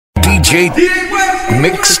DJ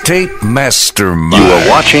Mixtape Mastermind. You are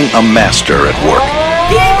watching a master at work.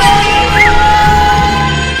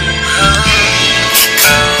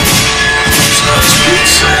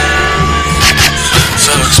 So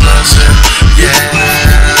explosive, yeah,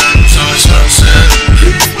 I'm so explosive.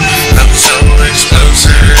 I'm so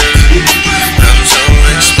explosive. I'm so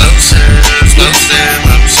explosive, explosive.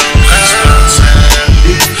 I'm so explosive.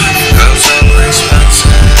 I'm so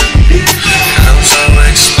explosive. I'm so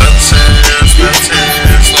explosive, explosive,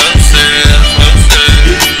 explosive, explosive.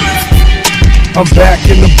 I'm back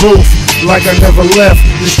in the booth like I never left.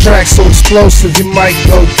 This track's so explosive you might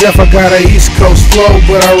go deaf. I got a East Coast flow,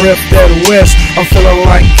 but I rep that West. I'm feeling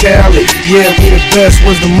like Cali, yeah, we the best.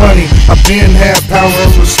 Where's the money? I been had power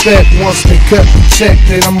and respect. Once they cut the check,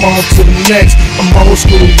 then I'm on to the next. I'm old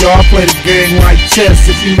school, y'all, play the game like chess.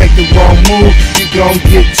 If you make the wrong move, you gon'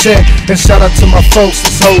 get checked. And shout out to my folks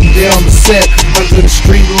that's holding down the set under the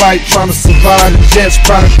street light, trying to survive the jets.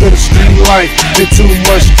 Product of the street life, been too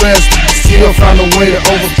much stress, still find a way to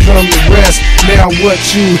overcome the rest. Now what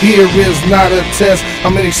you hear is not a test.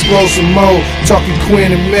 I'm in explosive mode, talking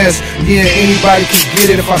Quinn and Mess. Yeah, anybody can get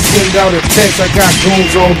it if I send out a text. I got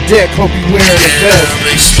goons on deck, hope you wearing the best.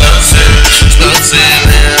 I'm explosive, explosive,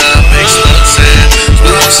 yeah, I'm explosive,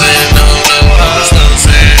 explosive, no, I'm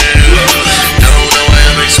explosive. No,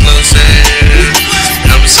 I'm explosive.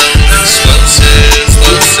 I'm so explosive,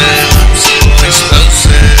 explosive. I'm so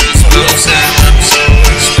explosive, explosive. I'm so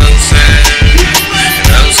explosive.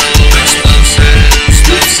 I'm so explosive,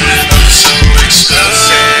 explosive. I'm so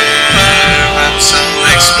explosive. I'm so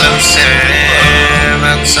explosive.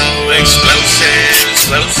 I'm so explosive,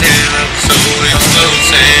 explosive. I'm so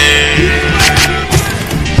explosive.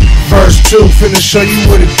 Verse 2, finna show you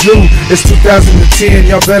what it do. It's 2010,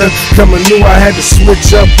 y'all better come anew. I had to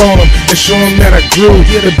switch up on them and show them that I grew.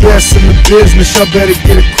 You're the best in the business, y'all better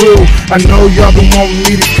get a crew. I know y'all been wanting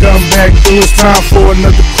me to come back through. It's time for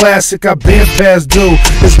another classic, I been past due.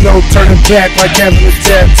 There's no turning back like having a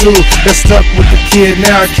tattoo. They're stuck with the kid,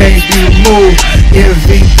 now I can't be removed.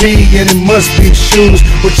 MVP, and it must be the shoes.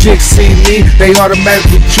 When chicks see me, they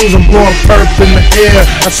automatically choose. I'm blowing perp in the air,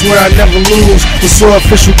 I swear I never lose. It's so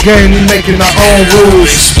official game, we making our own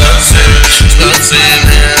rules. Explosive, explosive,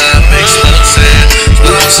 yeah, I'm explosive,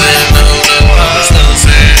 explosive, no.